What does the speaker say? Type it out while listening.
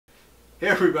Hey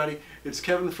everybody, it's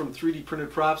Kevin from 3D Printed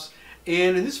Props,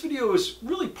 and in this video is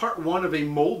really part one of a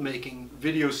mold making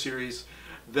video series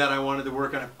that I wanted to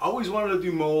work on. I've always wanted to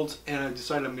do molds and I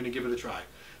decided I'm going to give it a try.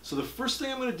 So the first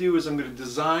thing I'm going to do is I'm going to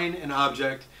design an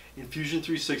object in Fusion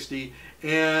 360,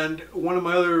 and one of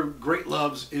my other great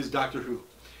loves is Doctor Who.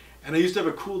 And I used to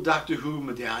have a cool Doctor Who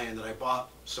medallion that I bought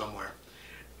somewhere.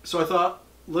 So I thought,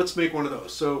 let's make one of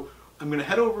those. So I'm going to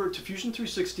head over to Fusion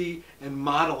 360 and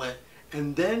model it,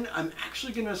 and then I'm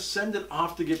actually going to send it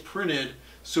off to get printed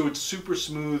so it's super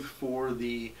smooth for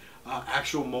the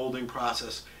actual molding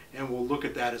process, and we'll look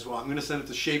at that as well. I'm going to send it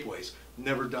to Shapeways.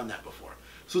 Never done that before.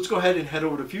 So let's go ahead and head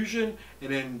over to Fusion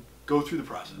and then go through the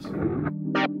process.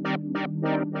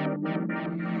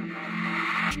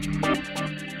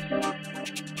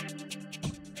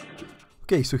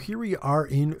 Okay, so here we are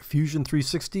in Fusion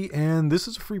 360, and this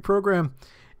is a free program.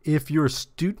 If you're a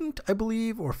student, I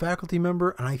believe, or faculty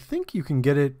member, and I think you can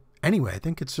get it anyway. I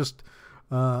think it's just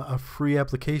a free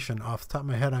application. Off the top of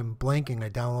my head, I'm blanking. I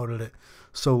downloaded it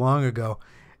so long ago.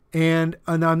 And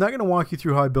now I'm not going to walk you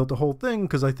through how I built the whole thing,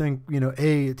 because I think, you know,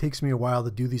 it takes me a while to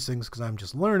do these things because I'm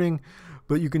just learning.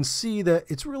 But you can see that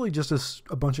it's really just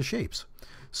a bunch of shapes.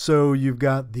 So you've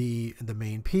got the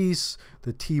main piece,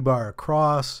 the T-bar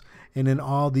across, and then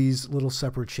all these little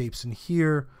separate shapes in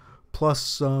here, plus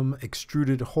some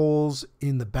extruded holes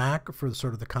in the back for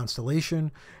sort of the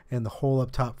constellation, and the hole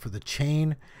up top for the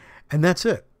chain. And that's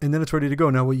it. And then it's ready to go.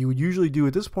 Now, what you would usually do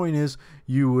at this point is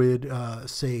you would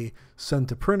say send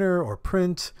to printer or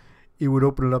print. It would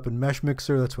open it up in Mesh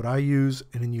Mixer. That's what I use.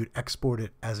 And then you'd export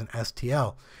it as an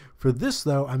STL. For this,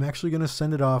 though, I'm actually going to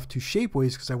send it off to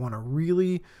Shapeways because I want a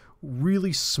really,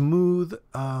 really smooth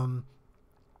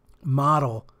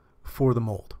model for the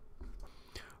mold.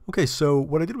 Okay, so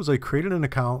what I did was I created an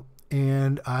account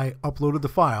and I uploaded the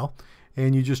file,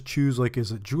 and you just choose, like,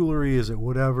 is it jewelry, is it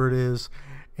whatever it is,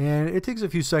 and it takes a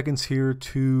few seconds here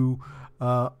to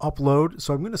upload.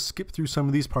 So I'm going to skip through some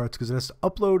of these parts because it has to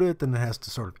upload it, then it has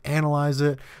to sort of analyze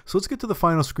it. So let's get to the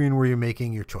final screen where you're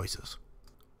making your choices.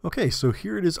 Okay, so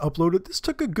here it is uploaded. This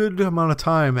took a good amount of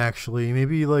time, actually,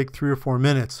 maybe like 3 or 4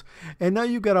 minutes. And now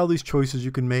you've got all these choices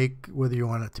you can make, whether you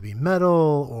want it to be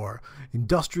metal or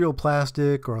industrial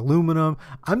plastic or aluminum.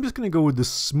 I'm just going to go with the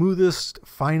smoothest,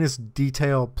 finest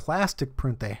detail plastic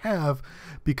print they have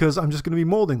because I'm just going to be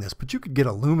molding this. But you could get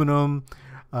aluminum.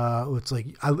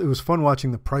 It was fun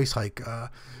watching the price hike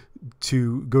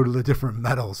to go to the different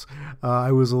metals.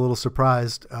 I was a little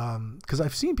surprised because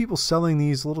I've seen people selling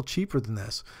these a little cheaper than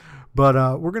this, but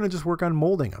we're going to just work on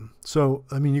molding them. So,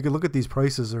 I mean, you can look at these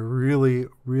prices are really,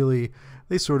 really,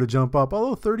 they sort of jump up.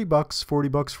 Although 30 bucks, 40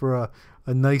 bucks for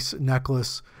a nice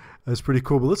necklace is pretty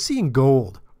cool. But let's see in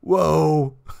gold.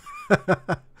 Whoa.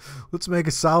 Let's make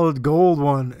a solid gold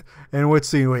one. And let's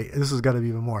see, wait, this has got to be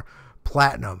even more.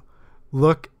 Platinum.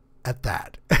 Look at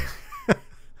that.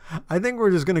 I think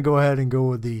we're just going to go ahead and go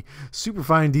with the super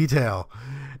fine detail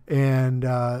and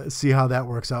see how that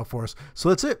works out for us. So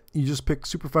that's it. You just pick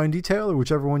super fine detail or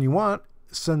whichever one you want,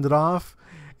 send it off,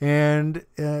 and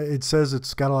it says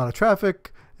it's got a lot of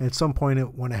traffic. And at some point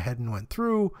it went ahead and went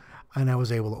through, and I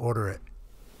was able to order it.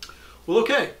 Well,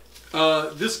 okay.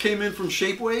 This came in from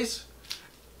Shapeways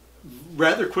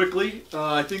rather quickly.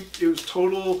 I think it was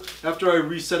total, after I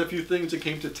reset a few things, it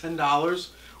came to $10,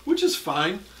 which is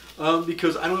fine.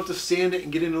 Because I don't have to sand it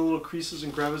and get into little creases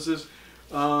and crevices.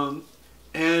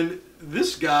 And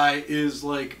this guy is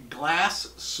like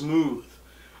glass smooth.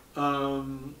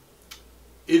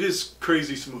 It is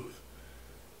crazy smooth.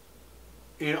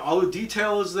 And all the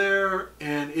detail is there,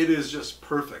 and it is just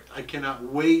perfect. I cannot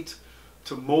wait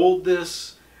to mold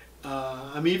this.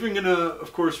 I'm even going to,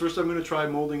 of course, first I'm going to try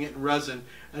molding it in resin.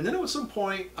 And then at some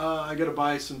point, I got to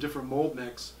buy some different mold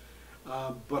mix.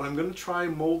 But I'm going to try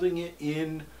molding it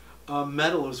in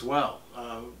metal as well.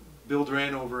 Bill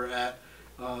Duran over at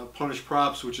Punished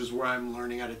Props, which is where I'm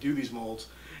learning how to do these molds,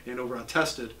 and over on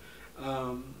Tested,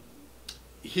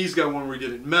 he's got one where he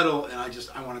did it in metal, and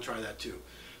I want to try that too.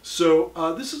 So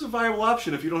this is a viable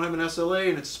option if you don't have an SLA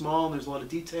and it's small and there's a lot of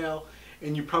detail,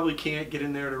 and you probably can't get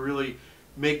in there to really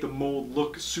make the mold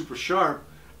look super sharp.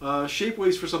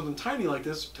 Shapeways for something tiny like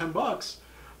this, 10 bucks.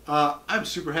 I'm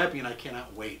super happy and I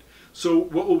cannot wait. So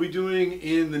what we'll be doing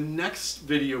in the next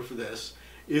video for this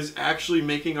is actually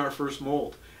making our first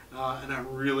mold, and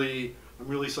I'm really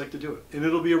psyched to do it. And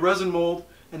it'll be a resin mold,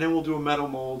 and then we'll do a metal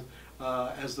mold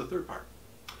as the third part.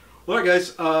 Well, all right,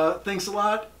 guys, thanks a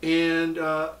lot, and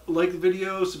like the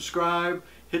video, subscribe,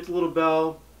 hit the little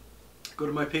bell, go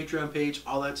to my Patreon page,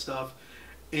 all that stuff.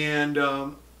 And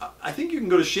I think you can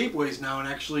go to Shapeways now and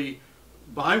actually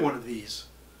buy one of these.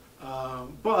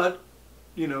 But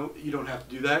you know, you don't have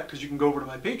to do that because you can go over to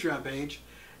my Patreon page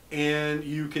and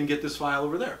you can get this file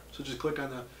over there. So just click on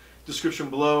the description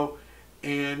below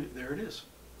and there it is.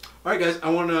 All right, guys, I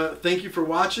want to thank you for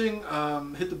watching.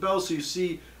 Hit the bell so you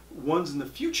see ones in the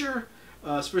future,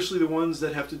 especially the ones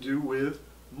that have to do with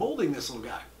molding this little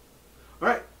guy. All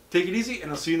right, take it easy,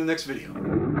 and I'll see you in the next video.